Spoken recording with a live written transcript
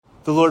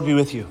The Lord be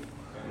with you.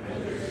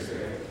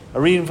 A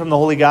reading from the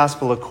Holy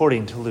Gospel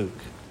according to Luke.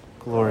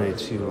 Glory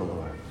to you, O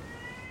Lord.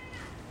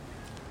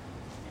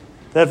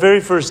 That very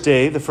first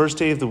day, the first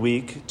day of the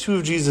week, 2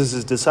 of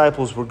Jesus'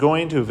 disciples were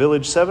going to a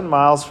village 7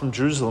 miles from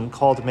Jerusalem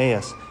called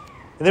Emmaus.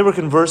 And they were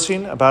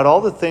conversing about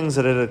all the things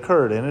that had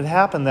occurred. And it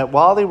happened that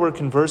while they were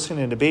conversing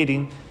and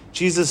debating,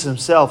 Jesus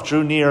himself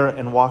drew near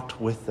and walked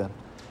with them.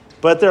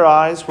 But their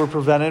eyes were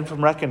prevented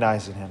from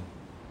recognizing him.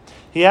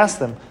 He asked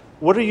them,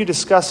 "What are you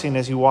discussing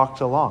as you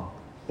walked along?"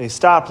 They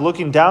stopped,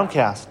 looking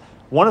downcast.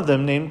 One of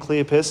them, named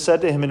Cleopas,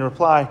 said to him in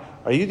reply,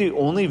 "Are you the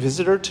only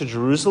visitor to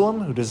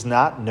Jerusalem who does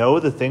not know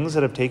the things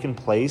that have taken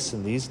place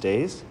in these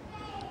days?"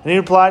 And he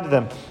replied to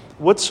them,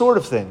 "What sort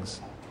of things?"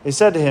 They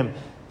said to him,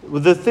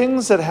 "The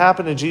things that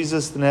happened to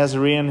Jesus the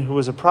Nazarene, who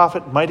was a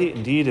prophet, mighty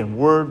in deed and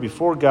word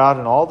before God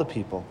and all the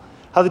people.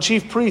 How the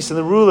chief priests and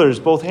the rulers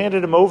both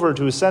handed him over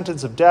to a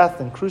sentence of death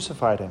and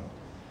crucified him.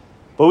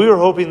 But we were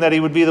hoping that he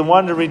would be the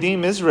one to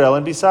redeem Israel.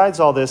 And besides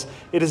all this,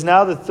 it is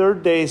now the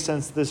 3rd day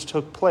since this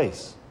took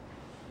place.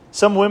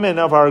 Some women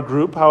of our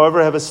group,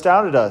 however, have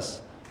astounded us.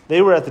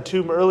 They were at the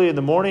tomb early in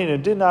the morning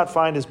and did not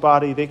find his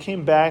body. They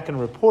came back and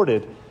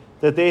reported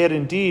that they had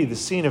indeed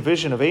seen a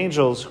vision of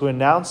angels who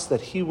announced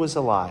that he was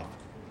alive.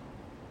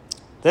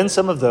 Then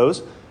some of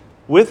those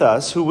with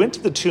us who went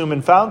to the tomb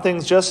and found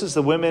things just as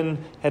the women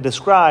had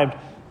described,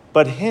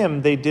 but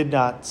him they did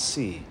not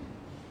see."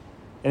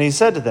 And he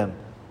said to them,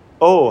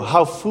 "Oh,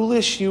 how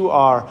foolish you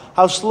are,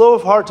 how slow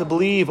of heart to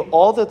believe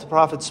all that the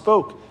prophets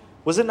spoke.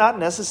 Was it not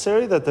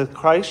necessary that the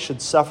Christ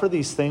should suffer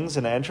these things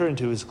and enter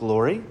into his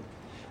glory?"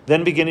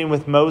 Then beginning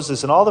with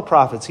Moses and all the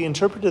prophets, he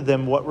interpreted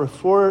them what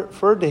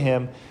referred to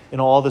him in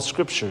all the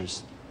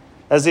scriptures.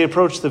 As they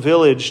approached the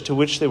village to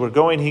which they were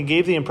going, he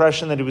gave the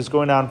impression that he was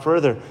going on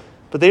further.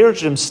 But they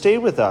urged him, "Stay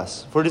with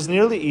us, for it is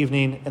nearly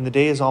evening and the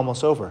day is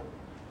almost over."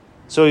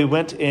 So he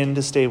went in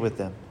to stay with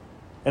them.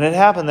 And it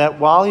happened that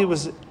while he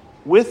was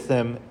with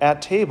them at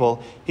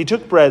table, he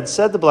took bread,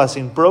 said the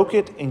blessing, broke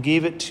it, and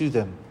gave it to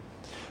them.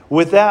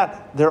 With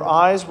that, their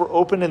eyes were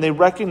opened and they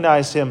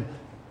recognized him,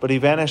 but he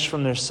vanished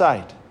from their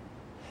sight.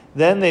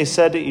 Then they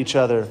said to each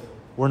other,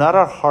 "Were not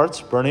our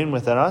hearts burning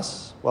within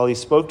us while he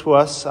spoke to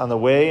us on the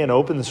way and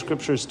opened the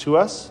scriptures to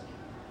us?"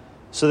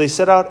 So they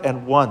set out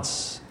at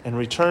once and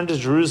returned to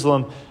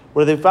Jerusalem,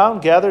 where they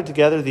found gathered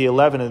together the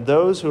 11 and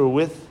those who were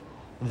with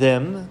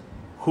them,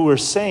 who were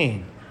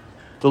saying,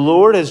 "The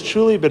Lord has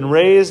truly been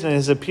raised and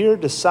has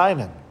appeared to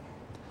Simon."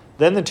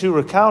 Then the 2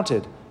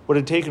 recounted what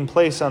had taken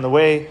place on the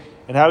way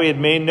and how he had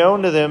made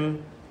known to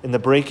them in the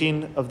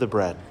breaking of the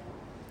bread.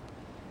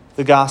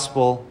 The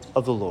Gospel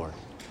of the Lord.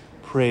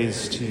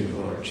 Praise to you,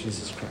 Lord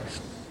Jesus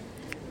Christ.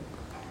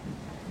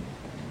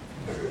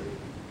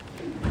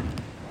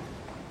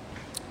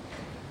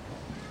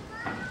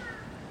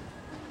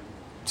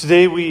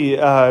 Today we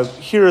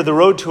hear the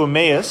road to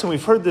Emmaus, and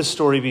we've heard this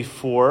story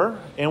before.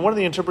 And one of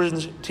the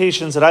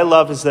interpretations that I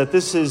love is that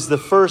this is the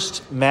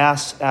first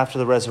Mass after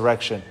the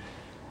resurrection,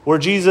 where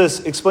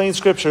Jesus explains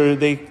Scripture.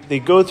 They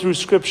go through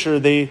Scripture,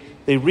 they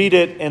read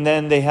it, and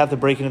then they have the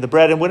breaking of the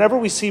bread. And whenever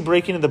we see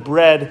breaking of the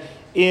bread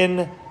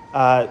in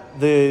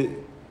the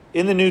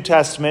New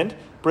Testament,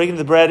 breaking of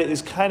the bread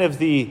is kind of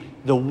the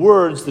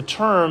words, the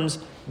terms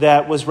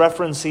that was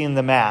referencing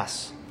the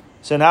Mass.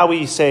 So now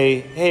we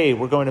say, "Hey,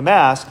 we're going to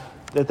Mass."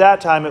 At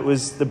that time, it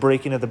was the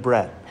breaking of the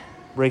bread.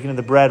 Breaking of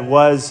the bread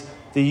was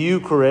the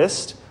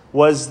Eucharist,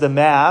 was the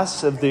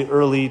Mass of the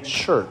early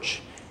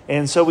church.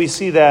 And so we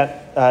see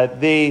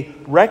that they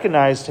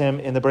recognized him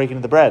in the breaking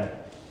of the bread,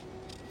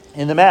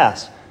 in the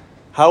Mass.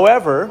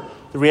 However,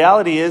 the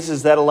reality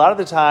is that a lot of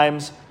the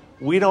times,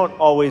 we don't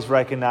always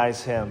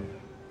recognize him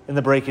in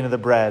the breaking of the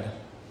bread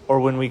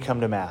or when we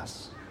come to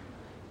Mass.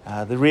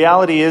 The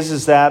reality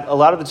is that a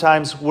lot of the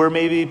times, we're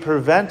maybe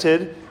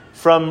prevented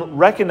from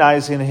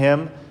recognizing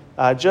him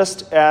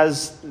just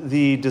as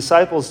the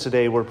disciples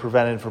today were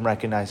prevented from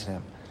recognizing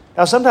him.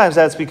 Now, sometimes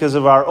that's because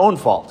of our own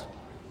fault,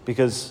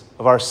 because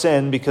of our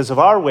sin, because of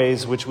our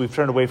ways which we've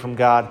turned away from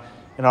God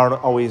and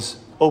aren't always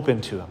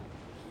open to him.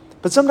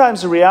 But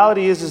sometimes the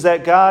reality is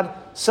that God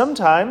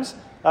sometimes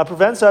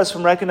prevents us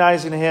from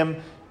recognizing him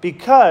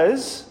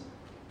because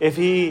if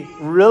he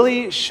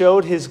really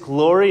showed his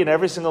glory in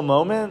every single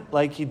moment,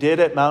 like he did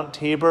at Mount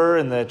Tabor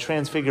in the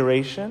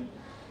Transfiguration,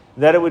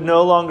 that it would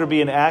no longer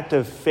be an act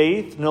of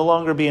faith, no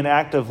longer be an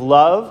act of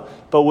love,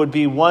 but would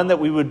be one that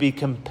we would be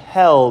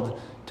compelled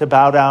to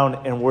bow down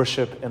and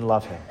worship and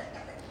love him.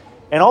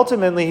 And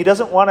ultimately, he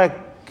doesn't want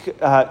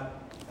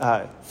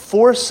to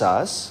force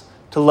us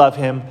to love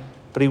him,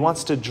 but he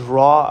wants to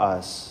draw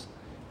us.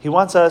 He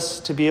wants us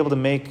to be able to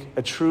make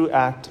a true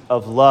act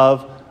of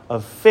love,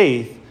 of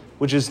faith,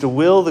 which is to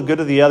will the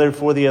good of the other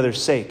for the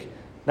other's sake.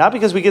 Not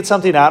because we get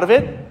something out of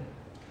it,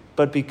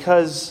 but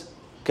because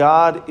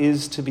God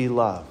is to be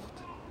loved.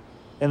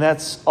 And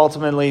that's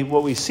ultimately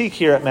what we seek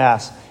here at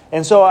Mass.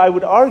 And so I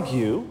would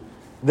argue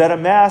that a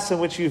Mass in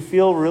which you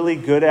feel really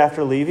good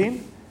after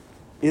leaving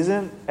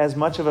isn't as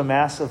much of a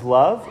Mass of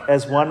love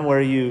as one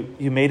where you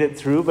made it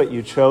through, but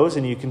you chose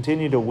and you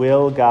continue to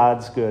will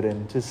God's good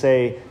and to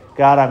say,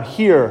 God, I'm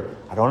here.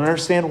 I don't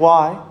understand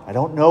why. I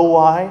don't know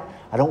why.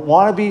 I don't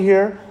want to be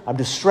here. I'm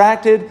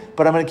distracted,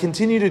 but I'm going to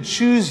continue to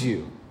choose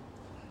you.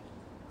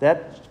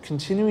 That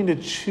continuing to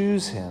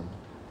choose him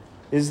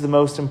is the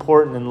most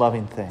important and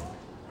loving thing.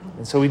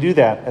 And so we do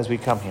that as we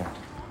come here.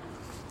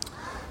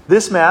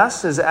 This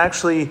Mass is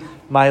actually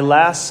my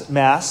last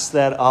Mass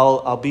that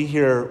I'll be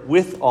here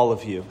with all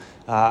of you.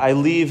 I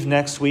leave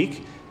next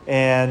week,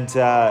 and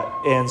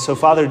so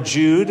Father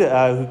Jude,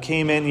 who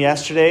came in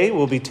yesterday,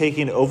 will be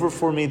taking over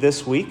for me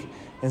this week.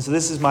 And so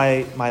this is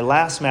my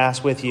last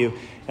Mass with you.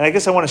 And I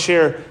guess I want to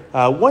share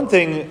one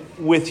thing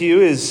with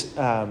you is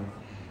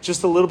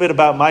just a little bit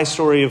about my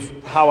story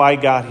of how I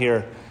got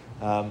here,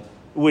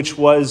 which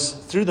was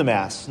through the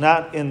Mass,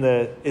 not in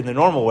the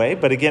normal way,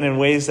 but again in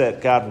ways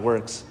that God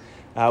works.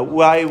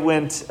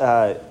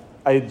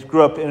 I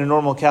grew up in a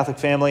normal Catholic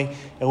family,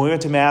 and we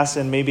went to Mass,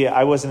 and maybe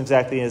I wasn't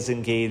exactly as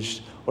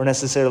engaged or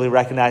necessarily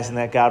recognizing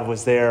that God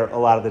was there a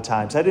lot of the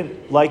times. I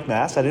didn't like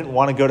Mass. I didn't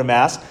want to go to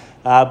Mass,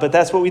 but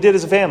that's what we did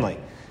as a family.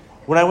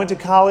 When I went to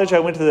college, I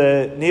went to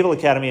the Naval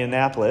Academy in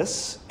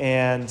Annapolis,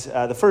 and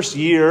the first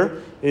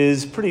year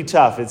is pretty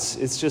tough.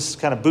 It's just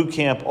kind of boot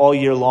camp all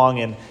year long,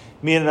 and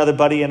me and another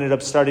buddy ended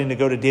up starting to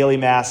go to daily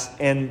Mass,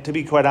 and to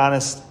be quite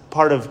honest,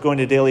 part of going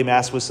to daily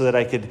Mass was so that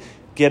I could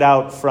get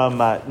out from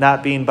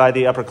not being by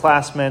the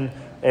upperclassmen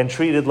and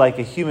treated like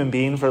a human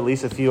being for at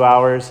least a few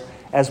hours,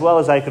 as well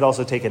as I could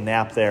also take a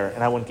nap there,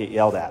 and I wouldn't get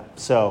yelled at.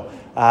 So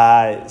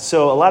a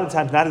lot of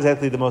times, not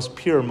exactly the most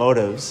pure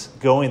motives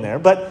going there,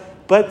 but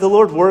the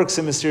Lord works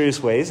in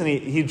mysterious ways, and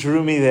He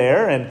drew me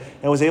there and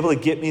was able to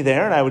get me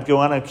there, and I would go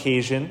on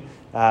occasion,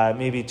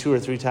 maybe 2 or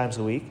 3 times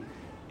a week.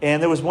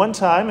 And there was one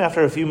time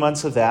after a few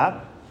months of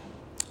that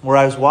where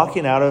I was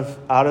walking out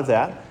of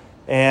that,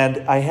 and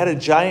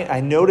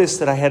I noticed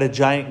that I had a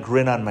giant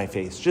grin on my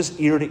face, just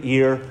ear to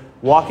ear,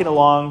 walking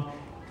along,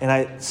 and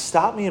it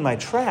stopped me in my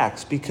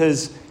tracks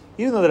because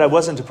even though that I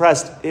wasn't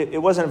depressed,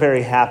 it wasn't a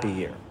very happy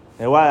year.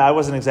 I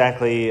wasn't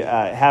exactly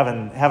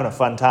having a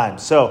fun time.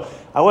 So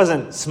I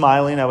wasn't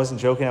smiling, I wasn't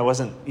joking, I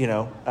wasn't,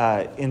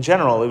 in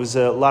general, it was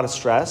a lot of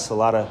stress, a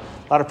lot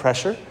of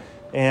pressure.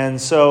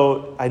 And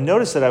so I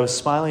noticed that I was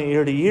smiling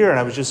ear to ear, and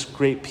I was just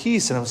great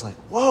peace, and I was like,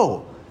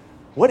 whoa,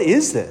 what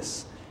is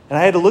this? And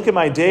I had to look at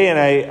my day, and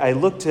I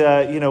looked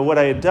at, what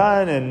I had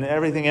done and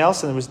everything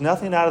else, and there was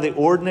nothing out of the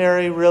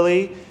ordinary,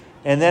 really.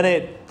 And then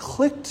it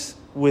clicked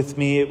with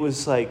me. It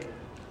was like,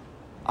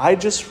 I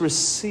just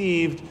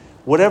received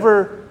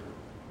whatever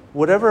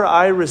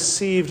I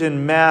received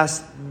in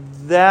Mass,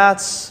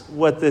 that's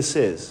what this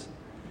is.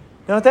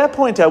 Now, at that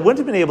point, I wouldn't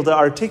have been able to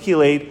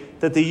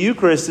articulate that the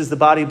Eucharist is the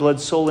body, blood,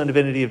 soul, and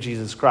divinity of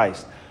Jesus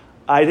Christ.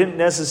 I didn't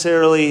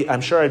necessarily,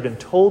 I'm sure I'd been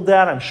told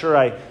that. I'm sure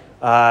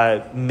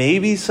I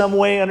maybe some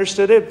way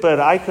understood it, but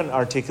I couldn't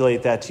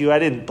articulate that to you. I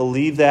didn't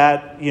believe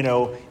that,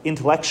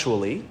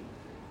 intellectually.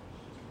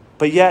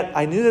 But yet,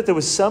 I knew that there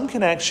was some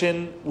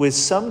connection with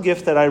some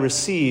gift that I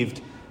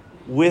received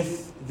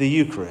with the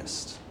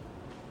Eucharist,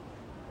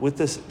 with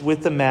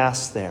the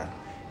Mass there.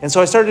 And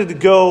so I started to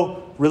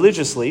go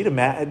religiously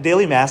to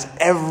daily Mass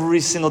every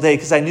single day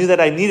because I knew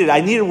that I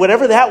needed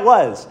whatever that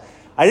was.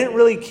 I didn't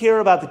really care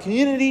about the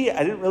community.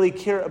 I didn't really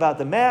care about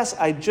the Mass.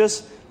 I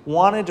just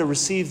wanted to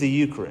receive the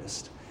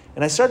Eucharist.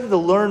 And I started to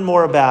learn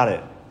more about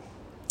it.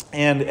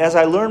 And as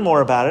I learned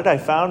more about it, I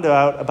found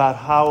out about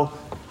how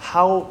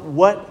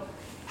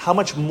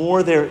much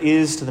more there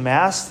is to the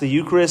Mass, the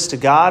Eucharist, to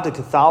God, to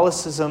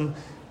Catholicism,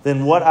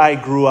 than what I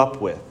grew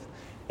up with.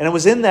 And it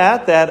was in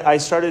that I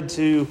started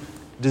to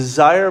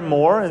desire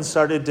more and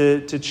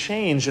started to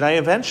change. And I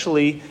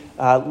eventually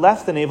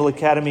left the Naval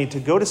Academy to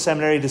go to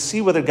seminary to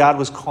see whether God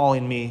was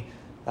calling me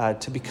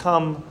to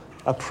become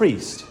a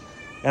priest.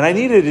 And I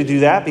needed to do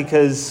that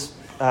because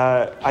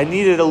I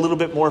needed a little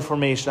bit more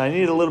information. I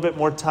needed a little bit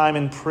more time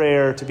in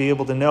prayer to be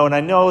able to know. And I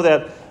know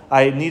that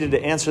I needed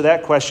to answer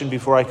that question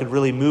before I could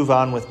really move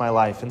on with my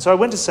life. And so I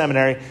went to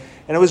seminary,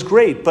 and it was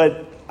great,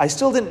 but I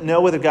still didn't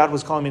know whether God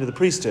was calling me to the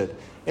priesthood.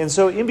 And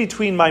so in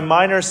between my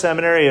minor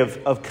seminary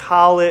of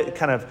college,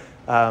 kind of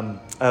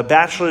a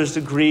bachelor's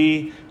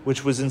degree,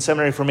 which was in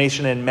seminary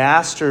formation, and a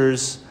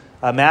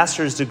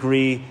master's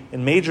degree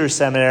in major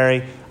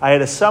seminary, I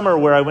had a summer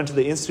where I went to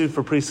the Institute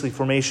for Priestly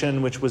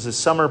Formation, which was a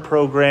summer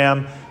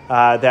program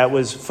that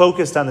was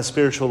focused on the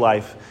spiritual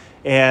life.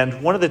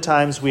 And one of the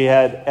times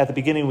at the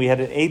beginning, we had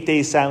an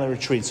 8-day silent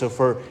retreat. So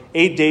for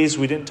 8 days,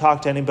 we didn't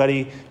talk to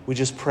anybody. We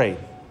just prayed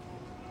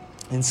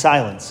in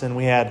silence. And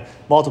we had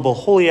multiple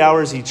holy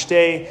hours each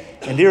day.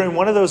 And during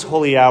one of those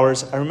holy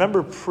hours, I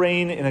remember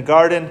praying in a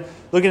garden,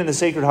 looking at the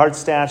Sacred Heart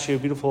statue,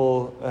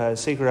 beautiful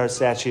Sacred Heart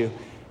statue,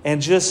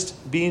 and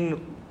just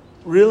being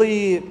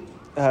really,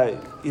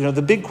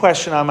 the big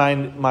question on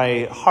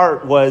my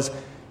heart was,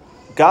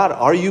 God,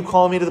 are you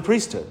calling me to the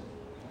priesthood?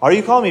 Are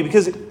you calling me?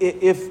 Because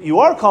if you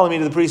are calling me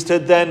to the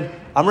priesthood, then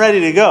I'm ready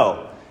to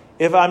go.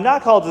 If I'm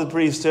not called to the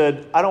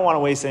priesthood, I don't want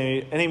to waste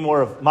any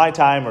more of my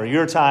time or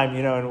your time,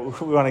 and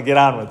we want to get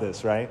on with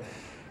this, right?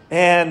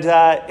 And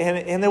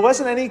there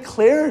wasn't any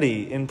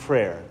clarity in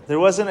prayer. There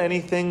wasn't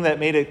anything that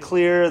made it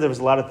clear. There was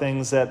a lot of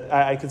things that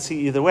I could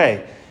see either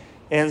way.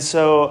 And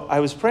so I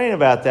was praying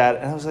about that,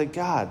 and I was like,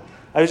 God,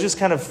 I was just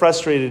kind of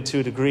frustrated to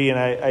a degree, and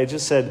I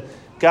just said,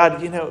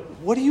 God,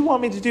 what do you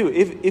want me to do?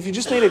 If you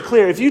just made it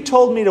clear, if you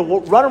told me to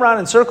run around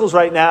in circles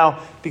right now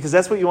because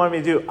that's what you wanted me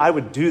to do, I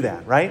would do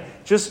that, right?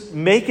 Just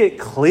make it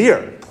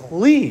clear,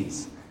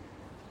 please.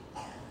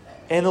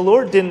 And the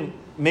Lord didn't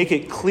make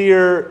it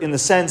clear in the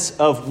sense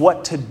of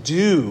what to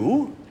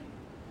do,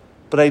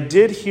 but I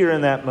did hear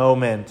in that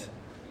moment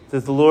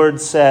that the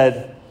Lord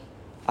said,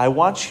 I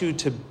want you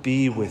to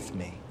be with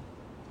me.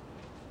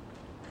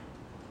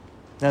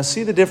 Now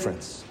see the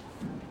difference.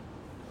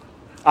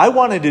 I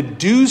wanted to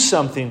do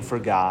something for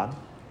God,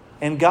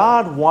 and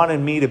God wanted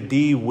me to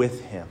be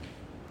with him.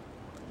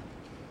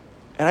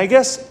 And I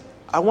guess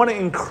I want to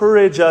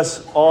encourage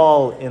us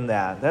all in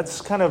that.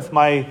 That's kind of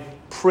my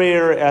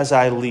prayer as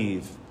I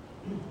leave.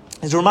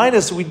 Is to remind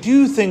us that we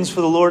do things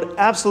for the Lord.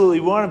 Absolutely.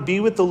 We want to be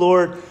with the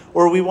Lord,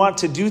 or we want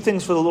to do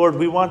things for the Lord.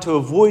 We want to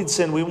avoid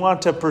sin. We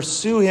want to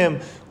pursue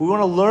him. We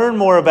want to learn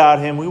more about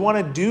him. We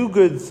want to do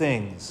good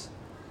things.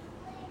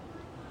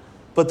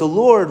 But the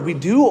Lord, we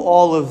do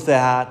all of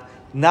that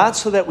not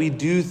so that we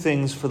do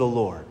things for the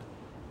Lord,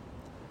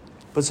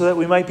 but so that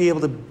we might be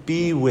able to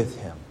be with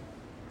him.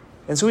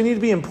 And so we need to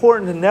be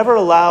important to never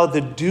allow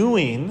the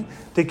doing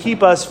to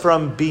keep us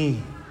from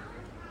being.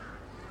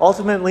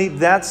 Ultimately,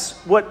 that's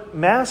what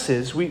Mass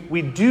is.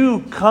 We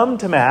do come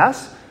to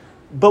Mass,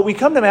 but we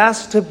come to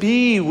Mass to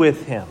be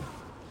with him.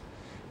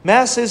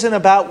 Mass isn't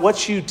about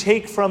what you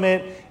take from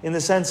it in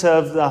the sense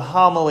of the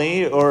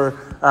homily or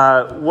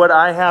what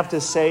I have to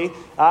say.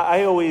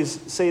 I always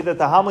say that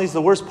the homily is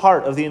the worst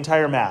part of the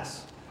entire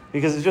Mass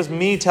because it's just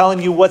me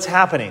telling you what's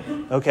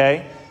happening,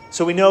 okay?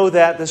 So we know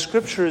that the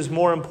Scripture is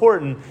more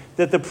important,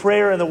 that the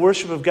prayer and the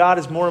worship of God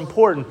is more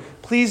important.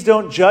 Please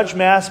don't judge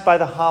Mass by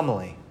the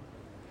homily.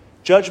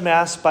 Judge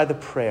Mass by the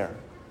prayer.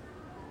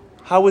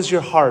 How was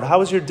your heart? How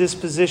was your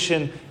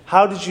disposition?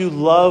 How did you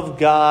love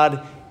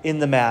God in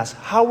the Mass?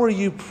 How were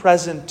you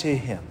present to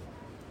him?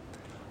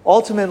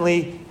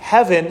 Ultimately,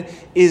 heaven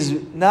is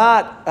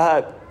not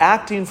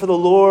acting for the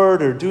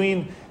Lord or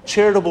doing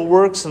charitable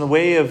works in the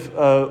way of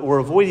or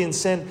avoiding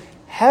sin.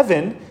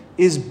 Heaven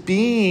is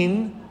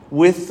being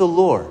with the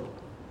Lord.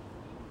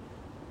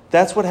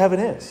 That's what heaven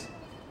is.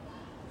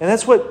 And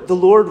that's what the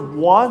Lord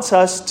wants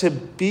us to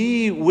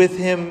be with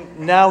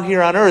him now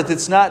here on earth.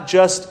 It's not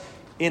just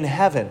in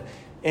heaven.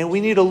 And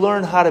we need to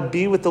learn how to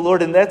be with the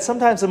Lord. And that's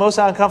sometimes the most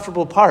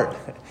uncomfortable part.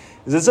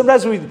 Is that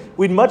sometimes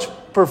we'd much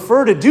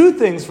prefer to do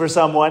things for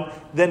someone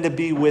than to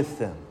be with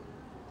them.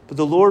 But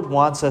the Lord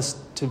wants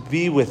us to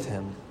be with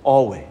him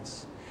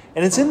always.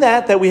 And it's in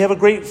that we have a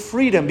great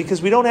freedom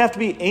because we don't have to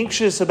be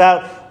anxious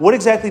about what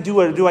exactly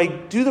do I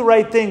do the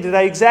right thing? Did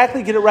I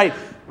exactly get it right?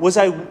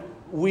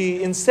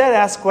 We instead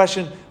ask the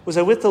question, was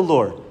I with the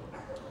Lord?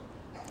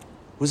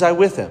 Was I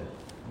with him?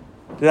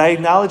 Did I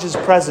acknowledge his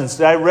presence?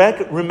 Did I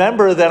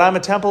remember that I'm a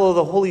temple of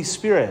the Holy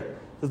Spirit,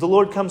 that the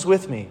Lord comes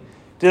with me?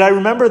 Did I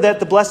remember that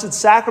the Blessed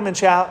Sacrament,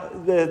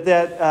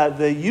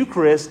 the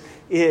Eucharist,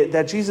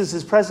 that Jesus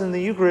is present in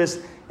the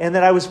Eucharist, and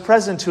that I was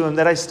present to him,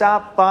 that I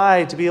stopped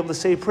by to be able to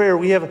say prayer?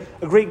 We have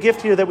a great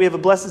gift here that we have a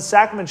Blessed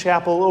Sacrament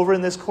chapel over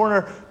in this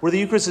corner where the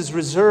Eucharist is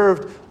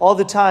reserved all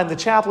the time. The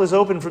chapel is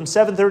open from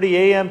 7:30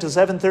 a.m. to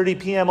 7:30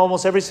 p.m.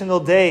 almost every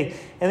single day.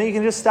 And then you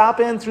can just stop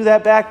in through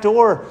that back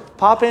door,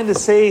 pop in to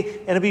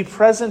say and to be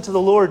present to the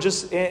Lord.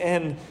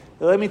 And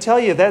let me tell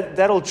you,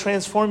 that'll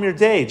transform your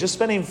day. Just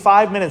spending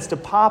 5 minutes to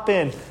pop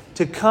in,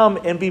 to come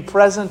and be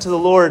present to the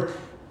Lord.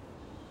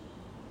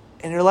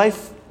 And your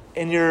life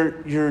and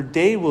your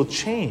day will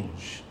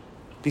change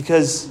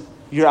because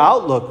your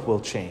outlook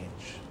will change.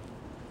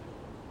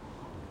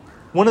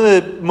 One of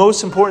the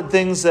most important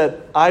things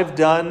that I've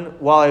done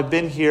while I've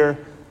been here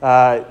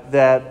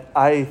that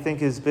I think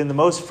has been the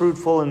most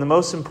fruitful and the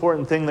most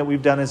important thing that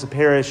we've done as a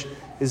parish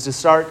is to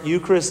start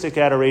Eucharistic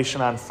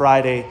adoration on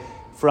Friday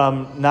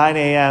from 9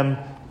 a.m.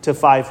 to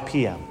 5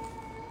 p.m.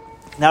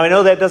 Now, I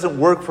know that doesn't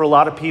work for a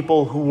lot of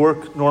people who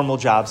work normal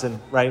jobs, and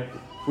right,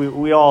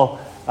 we all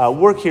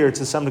work here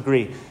to some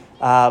degree.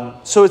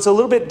 So it's a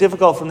little bit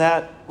difficult from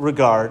that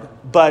regard,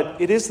 but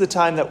it is the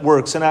time that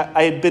works. And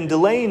I had been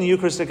delaying the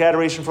Eucharistic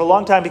adoration for a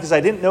long time because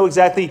I didn't know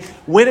exactly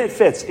when it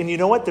fits. And you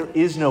know what? There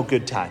is no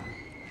good time.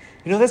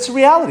 That's the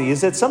reality,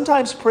 is that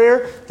sometimes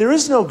prayer, there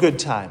is no good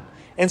time.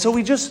 And so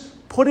we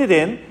just put it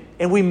in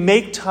and we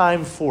make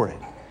time for it.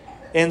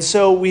 And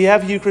so we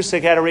have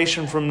Eucharistic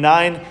adoration from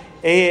 9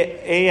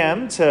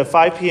 a.m. to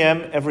 5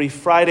 p.m. every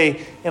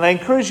Friday. And I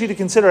encourage you to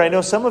consider, I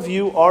know some of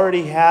you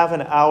already have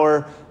an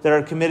hour that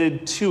are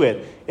committed to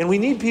it. And we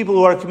need people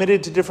who are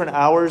committed to different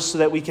hours so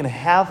that we can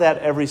have that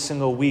every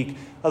single week.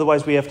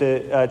 Otherwise, we have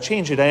to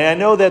change it. And I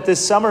know that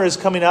this summer is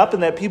coming up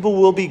and that people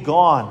will be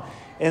gone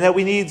and that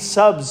we need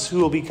subs who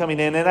will be coming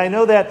in. And I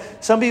know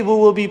that some people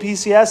will be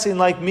PCSing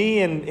like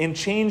me and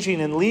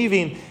changing and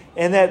leaving,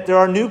 and that there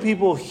are new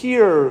people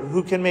here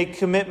who can make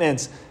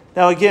commitments.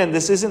 Now, again,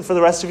 this isn't for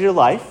the rest of your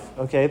life,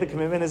 okay? The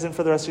commitment isn't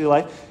for the rest of your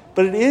life.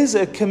 But it is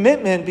a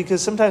commitment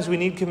because sometimes we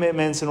need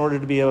commitments in order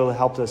to be able to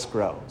help us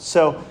grow.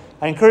 So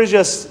I encourage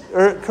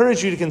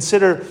you to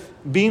consider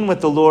being with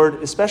the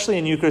Lord, especially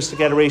in Eucharistic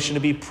adoration, to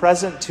be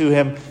present to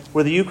him,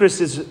 where the Eucharist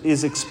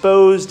is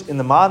exposed in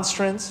the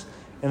monstrance,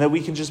 and that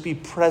we can just be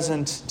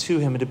present to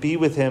him and to be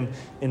with him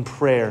in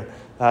prayer.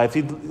 If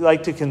you'd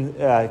like to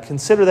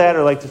consider that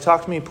or like to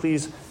talk to me,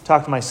 please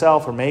talk to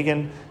myself or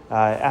Megan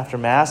after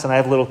Mass. And I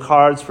have little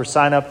cards for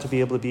sign up to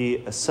be able to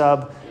be a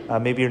sub.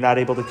 Maybe you're not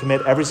able to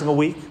commit every single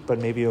week, but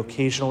maybe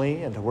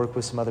occasionally, and to work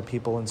with some other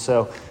people. And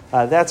so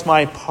that's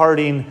my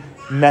parting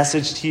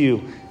message to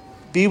you.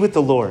 Be with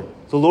the Lord.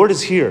 The Lord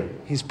is here.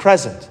 He's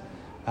present.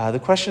 The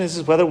question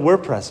is whether we're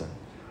present,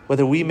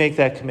 whether we make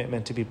that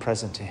commitment to be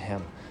present to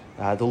him.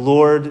 The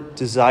Lord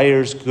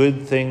desires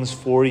good things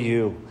for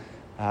you.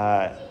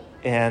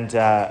 And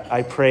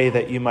I pray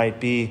that you might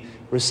be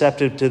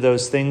receptive to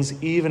those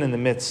things, even in the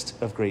midst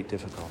of great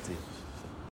difficulty.